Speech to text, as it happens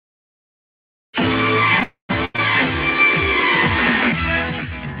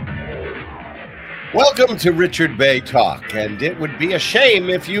Welcome to Richard Bay Talk, and it would be a shame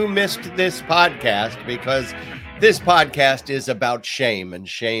if you missed this podcast because this podcast is about shame and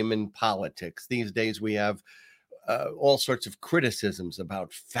shame in politics. These days we have all sorts of criticisms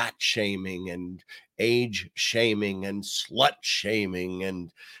about fat shaming and age shaming and slut shaming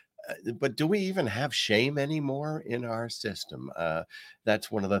and but do we even have shame anymore in our system?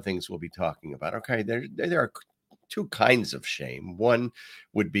 That's one of the things we'll be talking about. Okay, there are two kinds of shame. One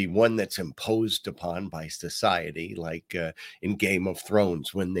would be one that's imposed upon by society, like in Game of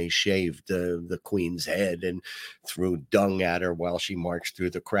Thrones when they shaved the queen's head and threw dung at her while she marched through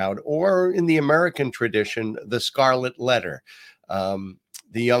the crowd, or in the American tradition, the Scarlet Letter, the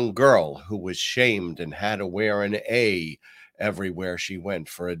young girl who was shamed and had to wear an A everywhere she went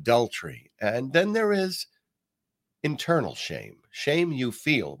for adultery. And then there is internal shame you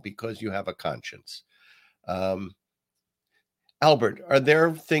feel because you have a conscience. Albert, are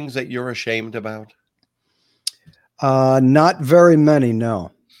there things that you're ashamed about? Not very many,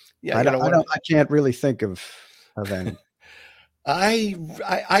 no. Yeah, I can't really think of any.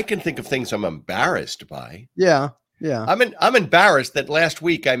 I can think of things I'm embarrassed by. Yeah. I'm embarrassed that last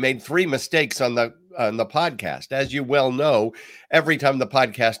week I made 3 mistakes on the podcast. As you well know, every time the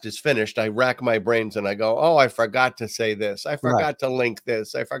podcast is finished, I rack my brains and I go, "Oh, I forgot to say this. I forgot to link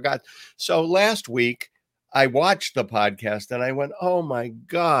this. I forgot." So last week I watched the podcast and I went, "Oh my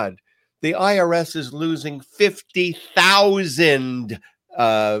God, the IRS is losing 50,000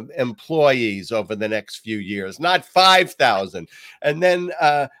 employees over the next few years, not 5,000. And then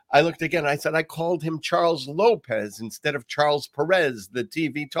I looked again. I said, I called him Charles Lopez instead of Charles Perez, the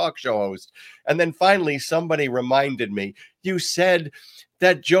TV talk show host. And then finally, somebody reminded me, you said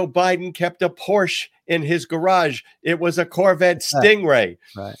that Joe Biden kept a Porsche in his garage. It was a Corvette Stingray.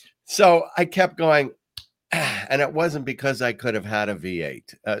 Right. So I kept going. And it wasn't because I could have had a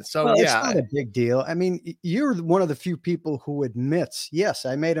V8. It's not a big deal. I mean, you're one of the few people who admits, yes,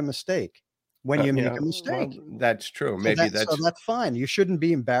 I made a mistake. When you make a mistake, well, that's true. Maybe so that's fine. You shouldn't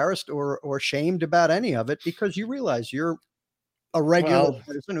be embarrassed or shamed about any of it because you realize you're a regular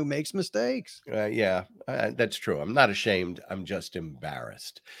person who makes mistakes. That's true. I'm not ashamed. I'm just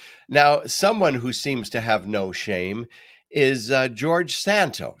embarrassed. Now, someone who seems to have no shame is George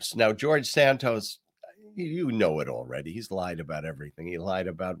Santos. Now, George Santos, you know it already. He's lied about everything. He lied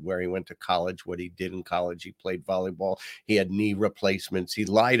about where he went to college, what he did in college. He played volleyball. He had knee replacements. He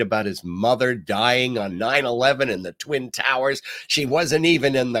lied about his mother dying on 9/11 in the Twin Towers. She wasn't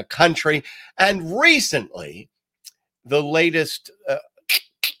even in the country. And recently, the latest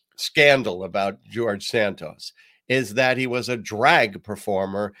scandal about George Santos is that he was a drag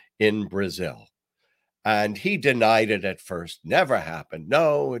performer in Brazil. And he denied it at first. Never happened.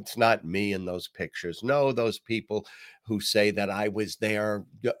 No, it's not me in those pictures. No, those people who say that I was there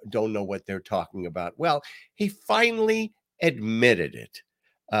don't know what they're talking about. Well, he finally admitted it.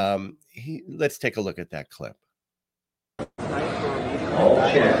 Let's take a look at that clip. All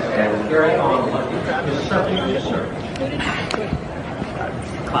check and carry on. Yes, sir.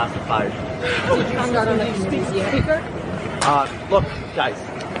 Classified. I'm not on the committee speaker. Look, guys.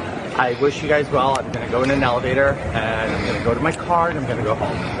 I wish you guys well. I'm going to go in an elevator, and I'm going to go to my car, and I'm going to go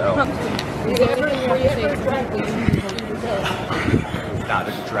home. So. Not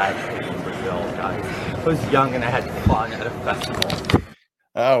a drag queen in Brazil, guys. I was young, and I had fun at a festival.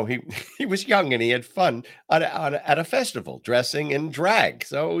 Oh, he was young, and he had fun at a festival, dressing in drag.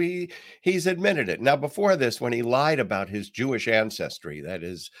 So he's admitted it. Now, before this, when he lied about his Jewish ancestry, that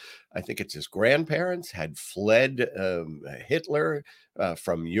is, I think it's his grandparents had fled Hitler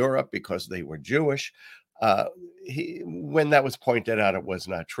from Europe because they were Jewish. When that was pointed out, it was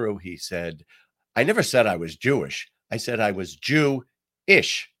not true. He said, I never said I was Jewish. I said I was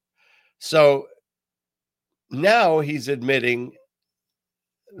Jew-ish. So now he's admitting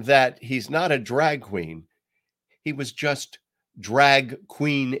that he's not a drag queen. He was just drag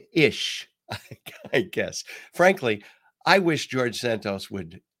queen-ish, I guess. Frankly, I wish George Santos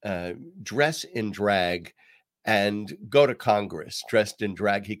would dress in drag and go to Congress dressed in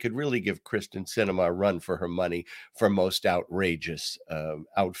drag. He could really give Kristen Sinema a run for her money for most outrageous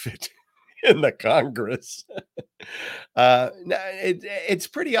outfit in the Congress. It's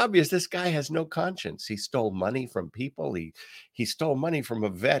pretty obvious this guy has no conscience. He stole money from people. He stole money from a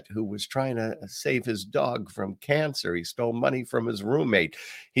vet who was trying to save his dog from cancer. He stole money from his roommate.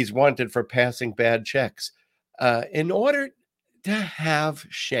 He's wanted for passing bad checks. In order to have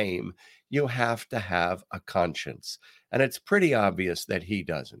shame, you have to have a conscience. And it's pretty obvious that he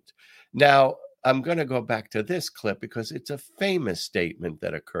doesn't. Now, I'm going to go back to this clip because it's a famous statement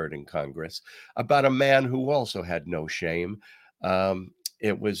that occurred in Congress about a man who also had no shame.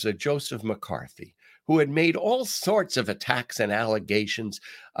 It was Joseph McCarthy. who had made all sorts of attacks and allegations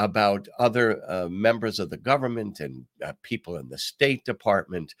about other members of the government and people in the State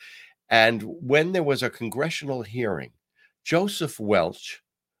Department. And when there was a congressional hearing, Joseph Welch,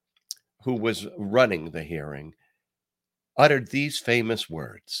 who was running the hearing, uttered these famous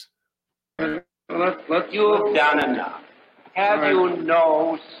words. Look, you've done enough. Have you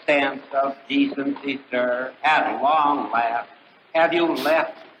no sense of decency, sir? At long last, have you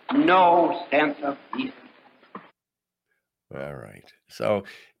left no sense of decency? All right. So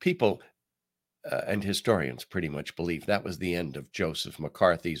people and historians pretty much believe that was the end of Joseph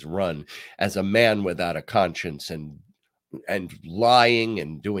McCarthy's run as a man without a conscience and lying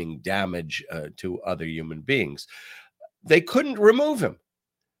and doing damage to other human beings. They couldn't remove him,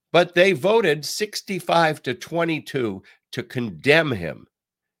 but they voted 65-22 to condemn him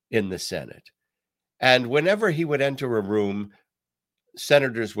in the Senate. And whenever he would enter a room,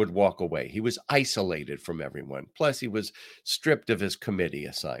 senators would walk away. He was isolated from everyone. Plus, he was stripped of his committee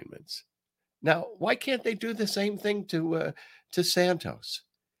assignments. Now, why can't they do the same thing to Santos?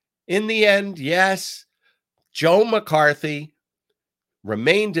 In the end, yes, Joe McCarthy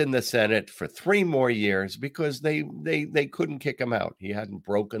remained in the Senate for 3 more years because they couldn't kick him out. He hadn't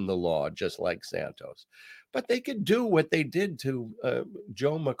broken the law, just like Santos. But they could do what they did to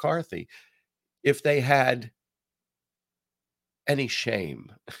Joe McCarthy if they had any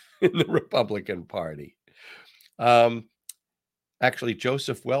shame in the Republican Party. Actually,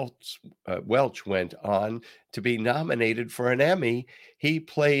 Joseph Welch went on to be nominated for an Emmy. He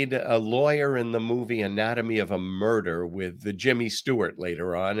played a lawyer in the movie Anatomy of a Murder with Jimmy Stewart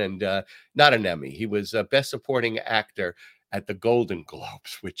later on, and not an Emmy. He was a Best Supporting Actor at the Golden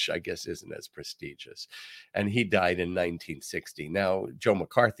Globes, which I guess isn't as prestigious. And he died in 1960. Now, Joe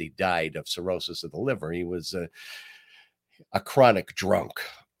McCarthy died of cirrhosis of the liver. He was a chronic drunk.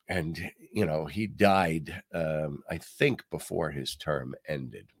 And, he died, I think, before his term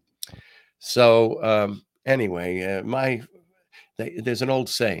ended. So anyway, there's an old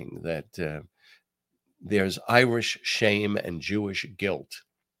saying that there's Irish shame and Jewish guilt.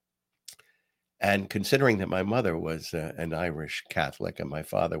 And considering that my mother was an Irish Catholic and my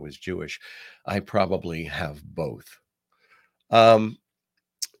father was Jewish, I probably have both. Now,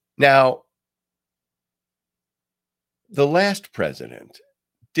 the last president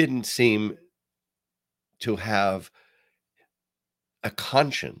didn't seem to have a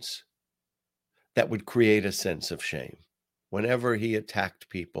conscience that would create a sense of shame. Whenever he attacked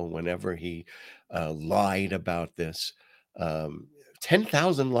people, whenever he lied about this,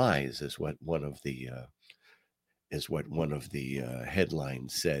 10,000 lies is what one of the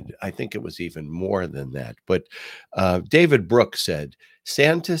headlines said. I think it was even more than that. But David Brooks said,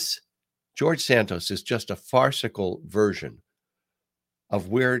 George Santos is just a farcical version of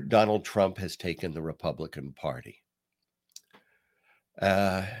where Donald Trump has taken the Republican Party.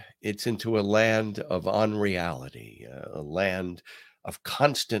 It's into a land of unreality, a land of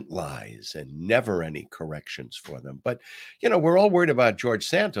constant lies and never any corrections for them. But, we're all worried about George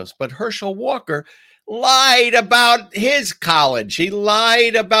Santos, but Herschel Walker lied about his college. He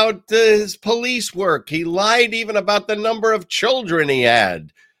lied about his police work. He lied even about the number of children he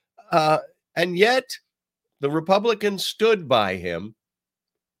had. And yet the Republicans stood by him.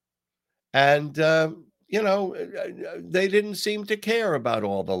 And, they didn't seem to care about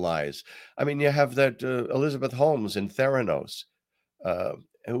all the lies. I mean, you have that Elizabeth Holmes in Theranos,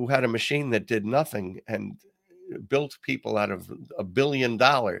 who had a machine that did nothing and built people out of $1 billion.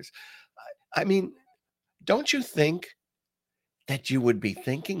 I mean, don't you think that you would be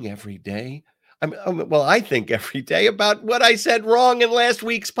thinking every day? I think every day about what I said wrong in last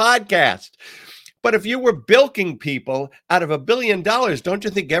week's podcast. But if you were bilking people out of $1 billion, don't you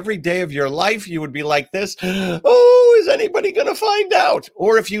think every day of your life you would be like this? Oh, is anybody going to find out?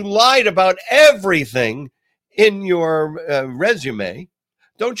 Or if you lied about everything in your resume,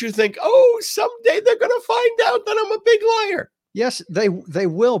 don't you think, oh, someday they're going to find out that I'm a big liar? Yes, they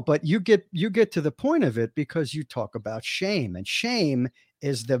will. But you get to the point of it because you talk about shame, and shame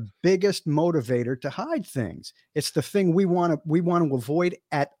is the biggest motivator to hide things. It's the thing we want to avoid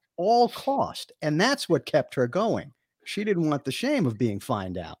at all cost, and that's what kept her going. She didn't want the shame of being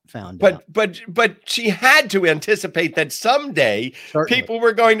found out. But she had to anticipate that someday Certainly. People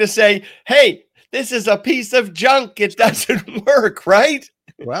were going to say, "Hey, this is a piece of junk. It doesn't work," right?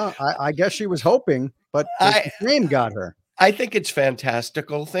 Well, I guess she was hoping, but the shame got her. I think it's a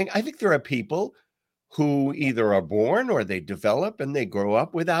fantastical thing. I think there are people who either are born or they develop and they grow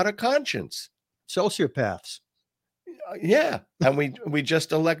up without a conscience. Sociopaths. Yeah, and we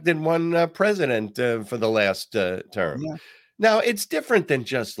just elected one president for the last term. Yeah. Now, it's different than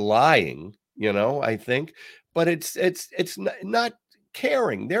just lying. I think, but it's not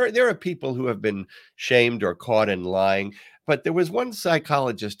caring. There are people who have been shamed or caught in lying, but there was one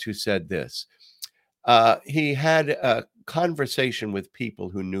psychologist who said this. He had a conversation with people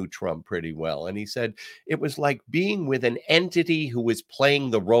who knew Trump pretty well, and he said it was like being with an entity who was playing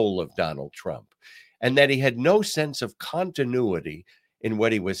the role of Donald Trump, and that he had no sense of continuity in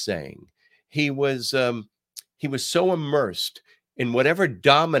what he was saying. He was so immersed in whatever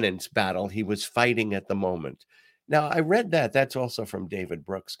dominance battle he was fighting at the moment. Now, I read that. That's also from David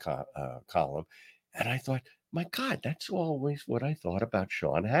Brooks' column. And I thought, my God, that's always what I thought about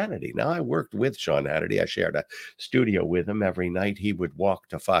Sean Hannity. Now, I worked with Sean Hannity. I shared a studio with him every night. He would walk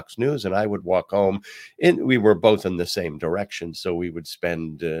to Fox News and I would walk home. And we were both in the same direction. So we would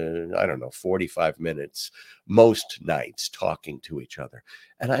spend, 45 minutes most nights talking to each other.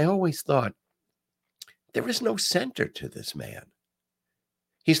 And I always thought, there is no center to this man.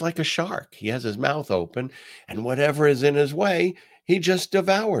 He's like a shark. He has his mouth open, and whatever is in his way, he just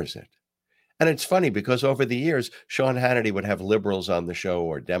devours it. And it's funny because over the years, Sean Hannity would have liberals on the show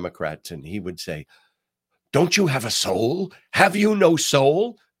or Democrats, and he would say, "Don't you have a soul? Have you no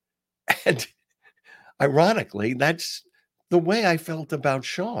soul?" And ironically, that's the way I felt about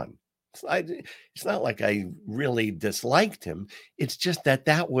Sean. It's not like I really disliked him. It's just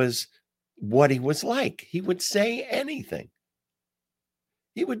that was what he was like. He would say anything.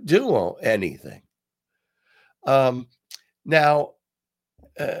 He would do anything. Now,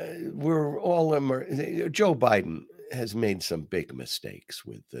 we're all Joe Biden has made some big mistakes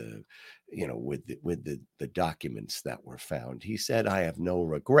with the documents that were found. He said, "I have no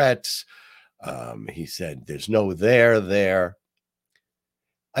regrets." He said, "There's no there."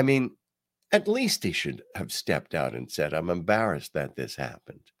 I mean, at least he should have stepped out and said, "I'm embarrassed that this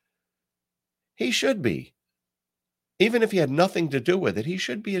happened." He should be. Even if he had nothing to do with it, he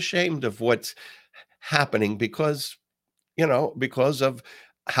should be ashamed of what's happening because of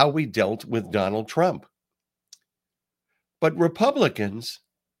how we dealt with Donald Trump. But Republicans,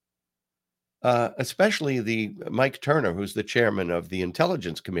 especially the Mike Turner, who's the chairman of the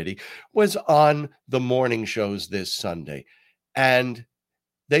Intelligence Committee, was on the morning shows this Sunday. And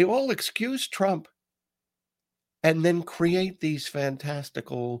they all excuse Trump and then create these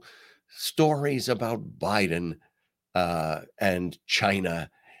fantastical stories about Biden and China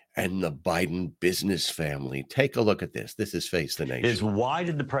and the Biden business family. Take a look at this. This is Face the Nation. Why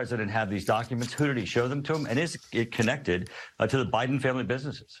did the president have these documents? Who did he show them to him? And is it connected to the Biden family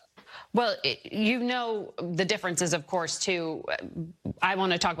businesses? Well, the differences, of course, too. I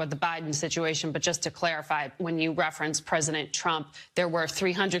want to talk about the Biden situation, but just to clarify, when you reference President Trump, there were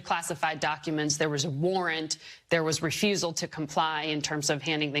 300 classified documents. There was a warrant. There was refusal to comply in terms of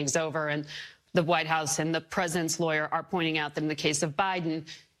handing things over. And the White House and the president's lawyer are pointing out that in the case of Biden,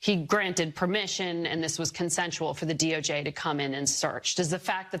 he granted permission, and this was consensual for the DOJ to come in and search. Does the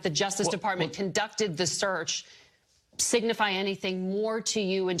fact that the Justice Department conducted the search signify anything more to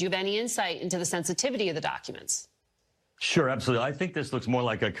you? And do you have any insight into the sensitivity of the documents? Sure, absolutely. I think this looks more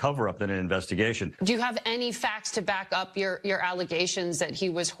like a cover-up than an investigation. Do you have any facts to back up your allegations that he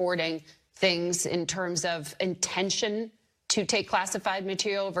was hoarding things in terms of intention to take classified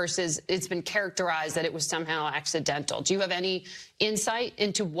material versus it's been characterized that it was somehow accidental? Do you have any insight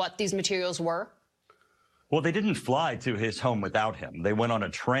into what these materials were? Well, they didn't fly to his home without him. They went on a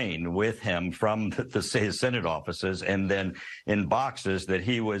train with him from his Senate offices and then in boxes that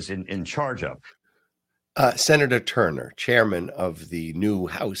he was in charge of. Senator Turner, chairman of the new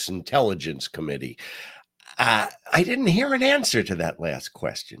House Intelligence Committee. I didn't hear an answer to that last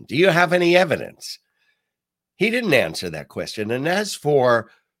question. Do you have any evidence? He didn't answer that question. And as for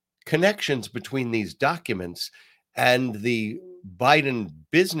connections between these documents and the Biden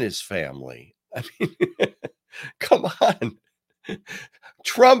business family, I mean, come on.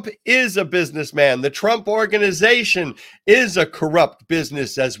 Trump is a businessman. The Trump organization is a corrupt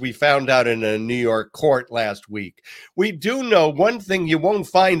business, as we found out in a New York court last week. We do know one thing you won't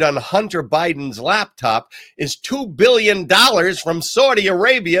find on Hunter Biden's laptop is $2 billion from Saudi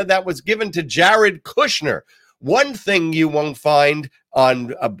Arabia that was given to Jared Kushner. One thing you won't find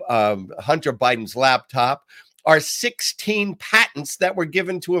on Hunter Biden's laptop are 16 patents that were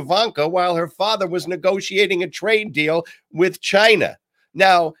given to Ivanka while her father was negotiating a trade deal with China.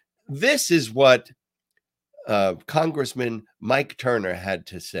 Now, this is what Congressman Mike Turner had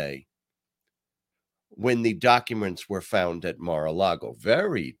to say when the documents were found at Mar-a-Lago.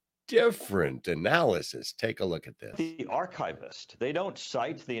 Very different analysis. Take a look at this. The archivist, they don't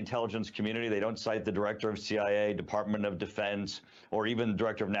cite the intelligence community. They don't cite the director of CIA, Department of Defense, or even the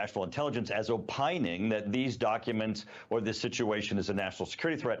director of national intelligence as opining that these documents or this situation is a national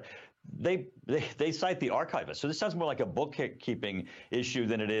security threat. they cite the archivist. So this sounds more like a bookkeeping issue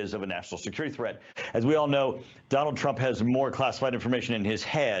than it is of a national security threat. As we all know, Donald Trump has more classified information in his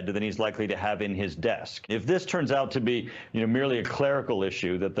head than he's likely to have in his desk. If this turns out to be, merely a clerical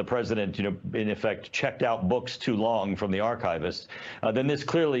issue that the president, in effect, checked out books too long from the archivist, then this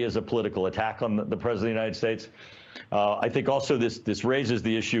clearly is a political attack on the president of the United States. I think also this raises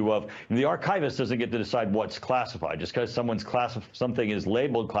the issue of the archivist doesn't get to decide what's classified. Just because something is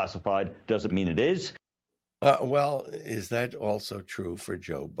labeled classified doesn't mean it is. Well, is that also true for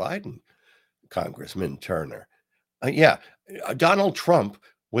Joe Biden, Congressman Turner? Donald Trump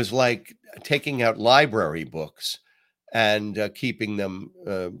was like taking out library books and keeping them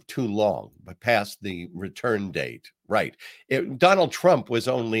too long, past the return date. Right. Donald Trump was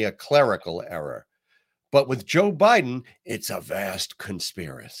only a clerical error. But with Joe Biden, it's a vast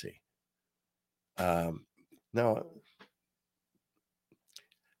conspiracy. Now,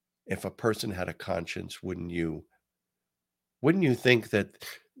 if a person had a conscience, wouldn't you think that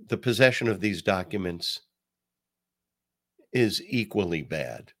the possession of these documents is equally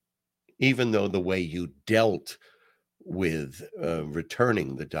bad, even though the way you dealt with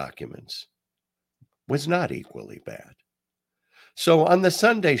returning the documents was not equally bad? So on the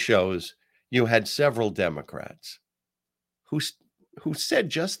Sunday shows, you had several Democrats who said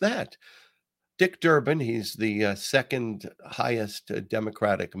just that. Dick Durbin, he's the second highest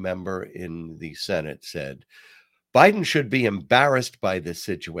Democratic member in the Senate, said, Biden should be embarrassed by this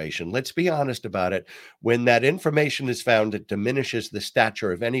situation. Let's be honest about it. When that information is found, it diminishes the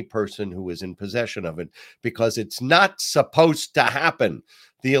stature of any person who is in possession of it because it's not supposed to happen.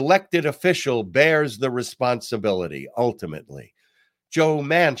 The elected official bears the responsibility ultimately. Joe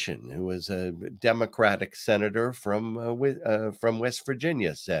Manchin, who is a Democratic senator from West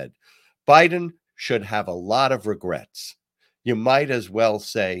Virginia, said, Biden should have a lot of regrets. You might as well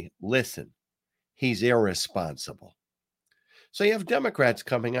say, listen, he's irresponsible. So you have Democrats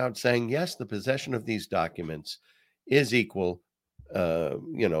coming out saying, yes, the possession of these documents is equal,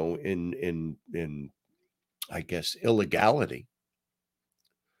 in I guess, illegality.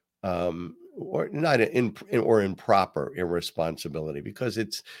 Or not or improper irresponsibility, because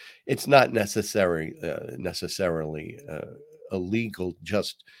it's not necessarily illegal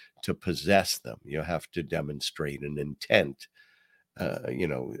just to possess them. You have to demonstrate an intent,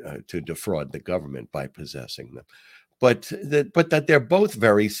 to defraud the government by possessing them. But that they're both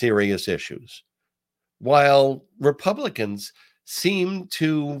very serious issues, while Republicans seem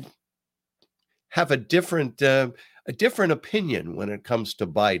to have a different opinion when it comes to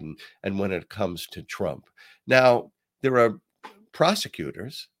Biden and when it comes to Trump. Now, there are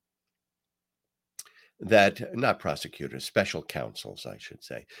special counsels, I should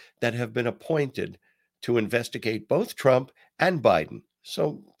say, that have been appointed to investigate both Trump and Biden.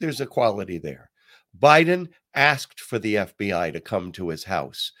 So there's equality there. Biden asked for the FBI to come to his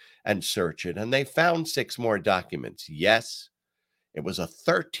house and search it, and they found 6 more documents. Yes, it was a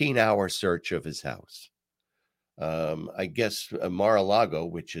 13-hour search of his house. I guess Mar-a-Lago,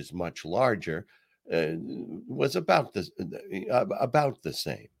 which is much larger, was about the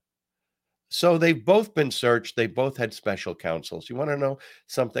same. So they've both been searched. They both had special counsels. You want to know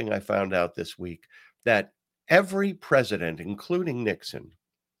something I found out this week? That every president, including Nixon,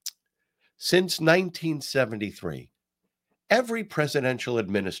 since 1973, every presidential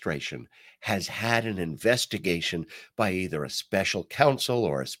administration has had an investigation by either a special counsel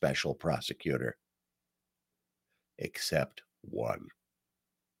or a special prosecutor, except one.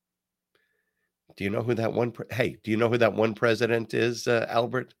 Do you know who that one? Do you know who that one president is,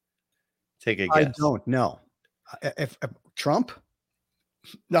 Albert? Take a guess. I don't know. If Trump?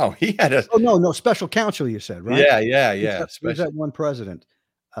 No, he had a. Oh no, special counsel. You said, right? Yeah. Who's that one president?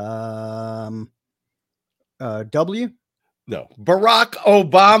 W? No, Barack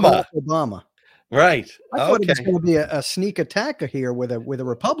Obama. Barack Obama. Right. I thought it was going to be a sneak attack here with a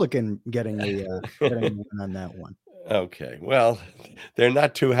Republican getting getting on that one. Okay. Well, they're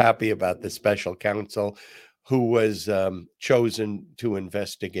not too happy about the special counsel who was chosen to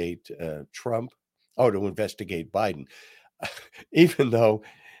investigate Trump, to investigate Biden, even though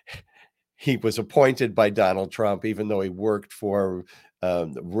he was appointed by Donald Trump, even though he worked for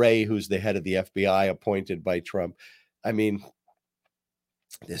Wray, who's the head of the FBI, appointed by Trump. I mean,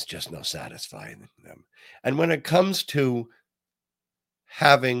 there's just no satisfying them. And when it comes to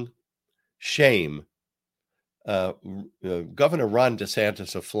having shame, Governor Ron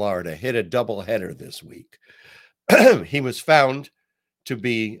DeSantis of Florida hit a doubleheader this week. He was found to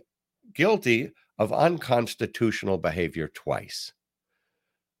be guilty of unconstitutional behavior twice.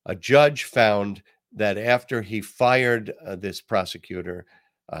 A judge found that after he fired this prosecutor,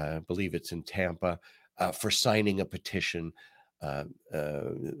 I believe it's in Tampa, for signing a petition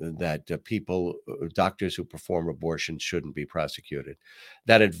that doctors who perform abortions shouldn't be prosecuted,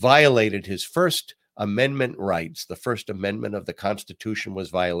 that it violated his First Amendment rights. The First Amendment of the Constitution was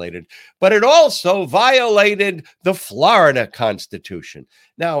violated, but it also violated the Florida Constitution.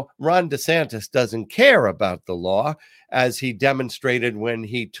 Now, Ron DeSantis doesn't care about the law, as he demonstrated when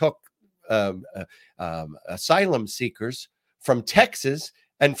he took asylum seekers from Texas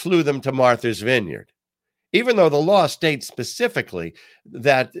and flew them to Martha's Vineyard, even though the law states specifically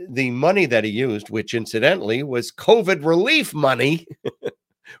that the money that he used, which incidentally was COVID relief money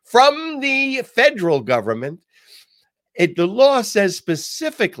from the federal government, the law says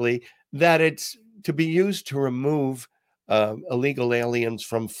specifically that it's to be used to remove illegal aliens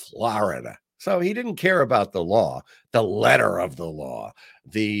from Florida. So he didn't care about the law, the letter of the law,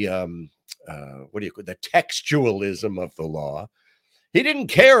 the the textualism of the law. He didn't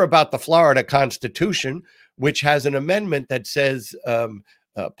care about the Florida Constitution, which has an amendment that says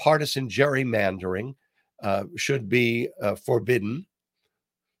partisan gerrymandering should be forbidden.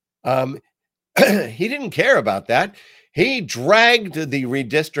 He didn't care about that. He dragged the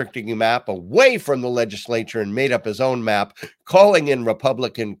redistricting map away from the legislature and made up his own map, calling in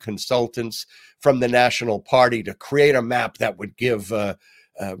Republican consultants from the National Party to create a map that would give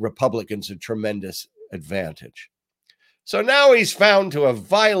Republicans a tremendous advantage. So now he's found to have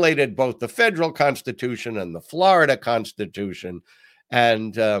violated both the federal Constitution and the Florida Constitution.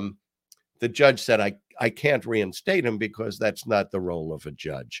 And the judge said, I can't reinstate him because that's not the role of a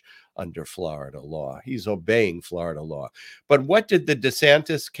judge under Florida law. He's obeying Florida law. But what did the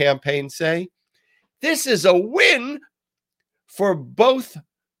DeSantis campaign say? This is a win for both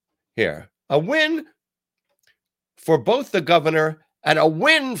here, a win for both the governor and a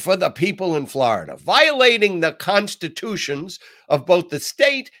win for the people in Florida. Violating the constitutions of both the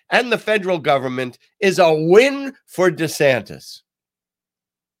state and the federal government is a win for DeSantis.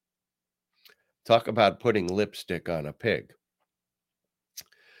 Talk about putting lipstick on a pig.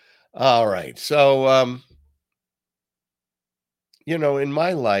 All right. So, in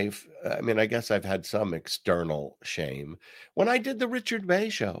my life, I mean, I guess I've had some external shame. When I did the Richard Bay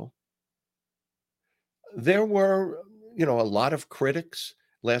show, there were, a lot of critics.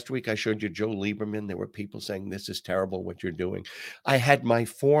 Last week, I showed you Joe Lieberman. There were people saying, this is terrible what you're doing. I had my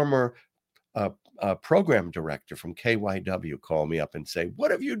former program director from KYW call me up and say,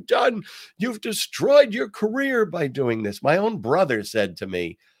 what have you done? You've destroyed your career by doing this. My own brother said to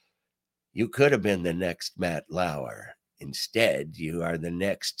me, you could have been the next Matt Lauer. Instead, you are the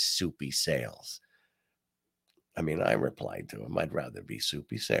next Soupy Sales. I mean, I replied to him, I'd rather be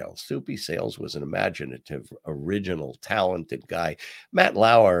Soupy Sales. Soupy Sales was an imaginative, original, talented guy. Matt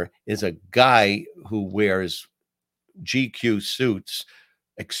Lauer is a guy who wears GQ suits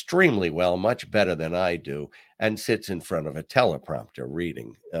extremely well, much better than I do, and sits in front of a teleprompter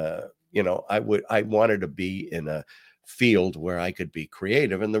reading. I wanted to be in a field where I could be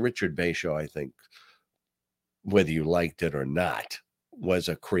creative. And the Richard Bay show, I think, whether you liked it or not, was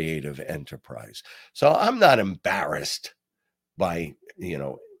a creative enterprise. So I'm not embarrassed by,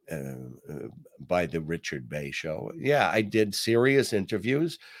 by the Richard Bay show. Yeah, I did serious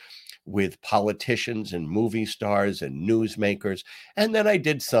interviews with politicians and movie stars and newsmakers. And then I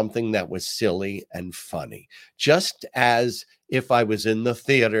did something that was silly and funny. Just as if I was in the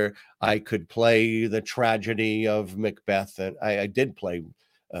theater, I could play the tragedy of Macbeth. And I did play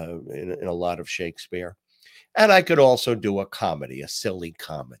in a lot of Shakespeare. And I could also do a comedy, a silly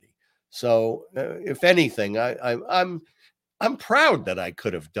comedy. So if anything, I'm proud that I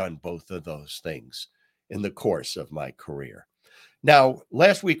could have done both of those things in the course of my career. Now,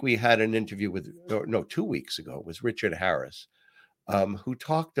 last week we had an interview 2 weeks ago, it was Richard Harris, who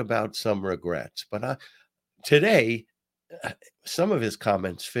talked about some regrets. But today, some of his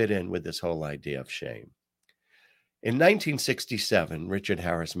comments fit in with this whole idea of shame. In 1967, Richard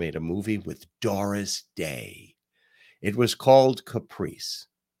Harris made a movie with Doris Day. It was called Caprice.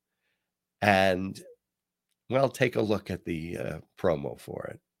 And, well, take a look at the promo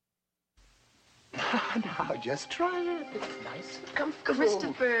for it. Now, just try it. It's nice and comfortable.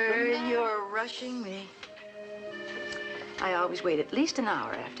 Christopher, you're rushing me. I always wait at least an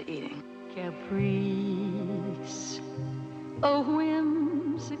hour after eating. Caprice, a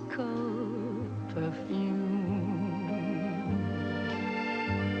whimsical perfume.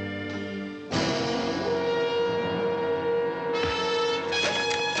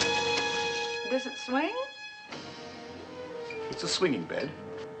 Does it swing? It's a swinging bed.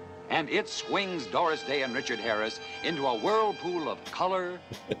 And it swings Doris Day and Richard Harris into a whirlpool of color,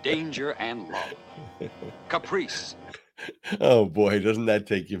 danger, and love. Caprice, Oh boy, doesn't that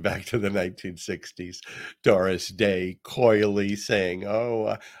take you back to the 1960s? Doris Day coyly saying,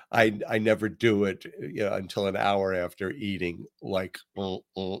 "Oh, I never do it, until an hour after eating." Like,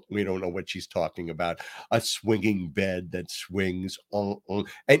 we don't know what she's talking about. A swinging bed that swings,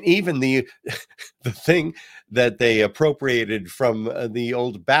 and even the the thing that they appropriated from the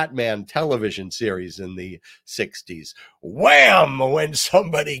old Batman television series in the 60s. Wham! When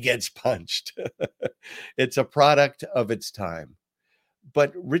somebody gets punched. It's a product of its time.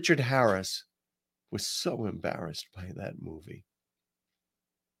 But Richard Harris was so embarrassed by that movie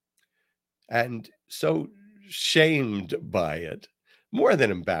and so shamed by it. More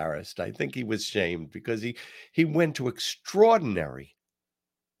than embarrassed. I think he was shamed because he went to um,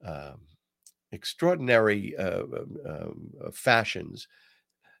 extraordinary fashions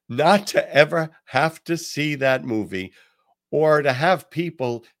not to ever have to see that movie or to have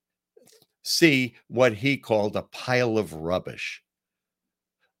people see what he called a pile of rubbish.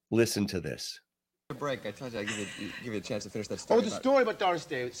 Listen to this. A break. I told you I'd give you a chance to finish that story. Oh, the story about Doris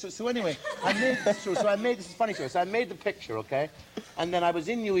Day. So anyway, I made this through. So I made this is a funny story. So I made the picture, okay, and then I was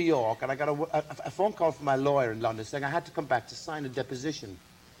in New York, and I got a phone call from my lawyer in London saying I had to come back to sign a deposition.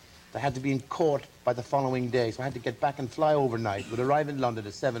 I had to be in court by the following day, so I had to get back and fly overnight. Would arrive in London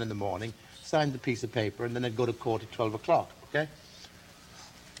at 7 in the morning, sign the piece of paper, and then I'd go to court at 12 o'clock. Okay.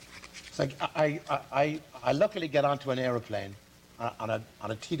 So I luckily get onto an aeroplane. On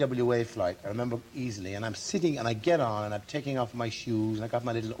a TWA flight, I remember easily, and I'm sitting, and I get on, and I'm taking off my shoes, and I got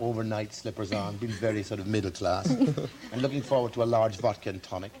my little overnight slippers on, being very sort of middle class, and looking forward to a large vodka and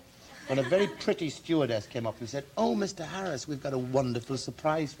tonic, when a very pretty stewardess came up and said, "Oh, Mr. Harris, we've got a wonderful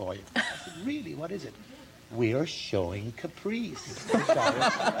surprise for you." I said, "Really? What is it?" "We're showing Caprice."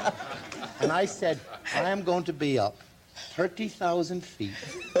 And I said, "I am going to be up 30,000 feet,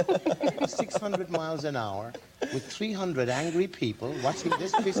 600 miles an hour, with 300 angry people watching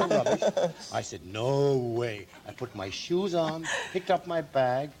this piece of rubbish." I said, "No way." I put my shoes on, picked up my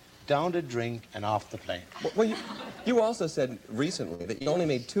bag, downed a drink, and off the plane. Well, you also said recently that you only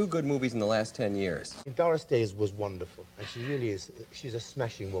made 2 good movies in the last 10 years. Doris Day was wonderful, and she really is. She's a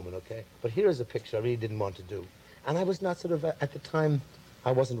smashing woman, okay? But here is a picture I really didn't want to do. And I was not sort of, at the time,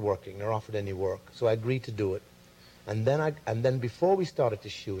 I wasn't working or offered any work, so I agreed to do it. And then before we started to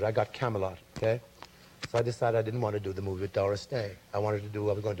shoot, I got Camelot, okay? So I decided I didn't want to do the movie with Doris Day. I was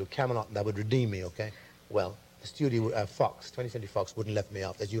going to do Camelot, and that would redeem me, okay? Well, the studio, Fox, 20th Century Fox, wouldn't let me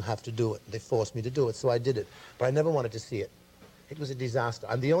off, that you have to do it. They forced me to do it, so I did it. But I never wanted to see it. It was a disaster.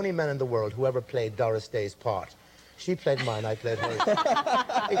 I'm the only man in the world who ever played Doris Day's part. She played mine, I played hers.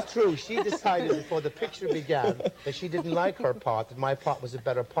 It's true, she decided before the picture began that she didn't like her part, that my part was a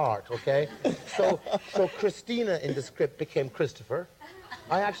better part, okay? So Christina in the script became Christopher.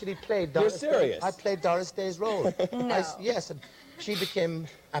 I actually played Doris Day. You're serious? I played Doris Day's role. No. Yes, and she became,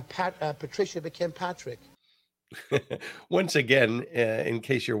 Patricia became Patrick. Once again, in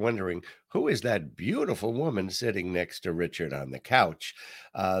case you're wondering, who is that beautiful woman sitting next to Richard on the couch?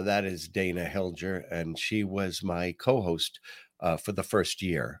 That is Dana Helger, and she was my co-host for the first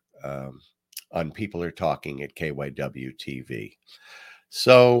year on People Are Talking at KYW TV.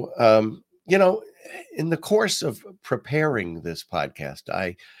 So, in the course of preparing this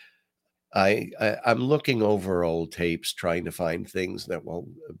podcast, I'm looking over old tapes, trying to find things that will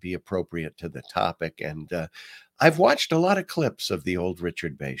be appropriate to the topic. And I've watched a lot of clips of the old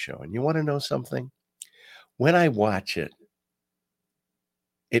Richard Bay show. And you want to know something? When I watch it,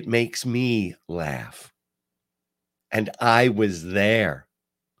 it makes me laugh. And I was there.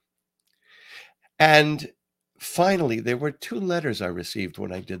 And finally, there were 2 letters I received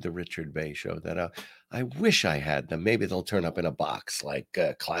when I did the Richard Bay show that I wish I had them. Maybe they'll turn up in a box like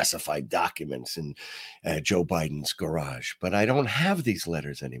classified documents in Joe Biden's garage. But I don't have these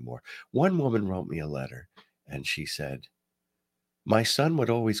letters anymore. One woman wrote me a letter, and she said, "My son would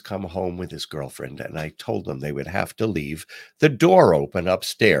always come home with his girlfriend, and I told them they would have to leave the door open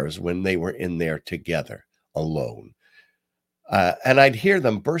upstairs when they were in there together, alone. And I'd hear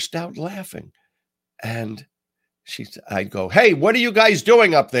them burst out laughing. And I'd go, 'Hey, what are you guys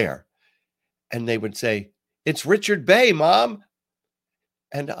doing up there?' And they would say, 'It's Richard Bay, Mom.'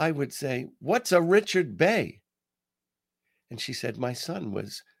 And I would say, 'What's a Richard Bay?' And she said, 'My son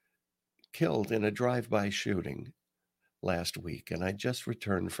was killed in a drive-by shooting last week, and I just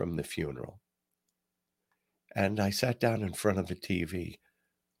returned from the funeral.' And I sat down in front of the TV.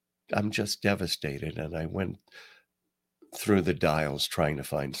 I'm just devastated. And I went through the dials trying to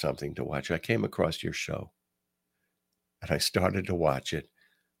find something to watch. I came across your show, and I started to watch it,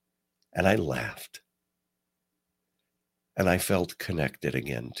 and I laughed. And I felt connected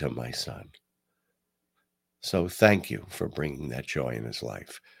again to my son. So thank you for bringing that joy in his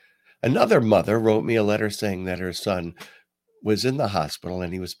life. Another mother wrote me a letter saying that her son was in the hospital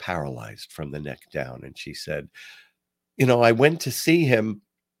and he was paralyzed from the neck down. And she said, I went to see him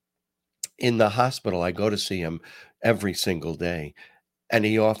in the hospital. I go to see him every single day. And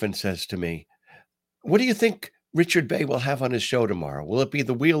he often says to me, what do you think Richard Bay will have on his show tomorrow? Will it be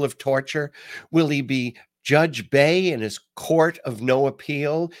the Wheel of Torture? Will he be Judge Bay in his court of no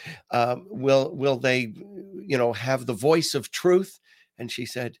appeal? Will they, have the voice of truth? And she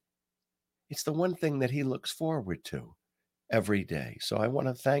said, it's the one thing that he looks forward to every day. So I want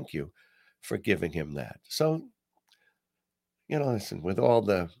to thank you for giving him that. So, listen, with all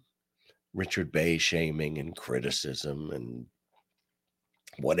the Richard Bay shaming and criticism and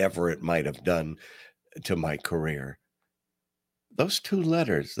whatever it might have done to my career, those 2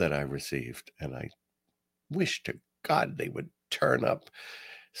 letters that I received, and I wish to God they would turn up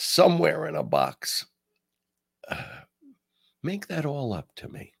somewhere in a box, make that all up to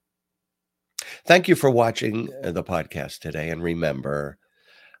me. Thank you for watching the podcast today. And remember,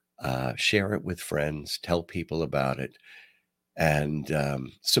 share it with friends, tell people about it, and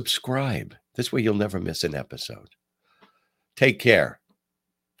subscribe. This way you'll never miss an episode. Take care.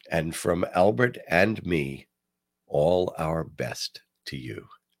 And from Albert and me, all our best to you.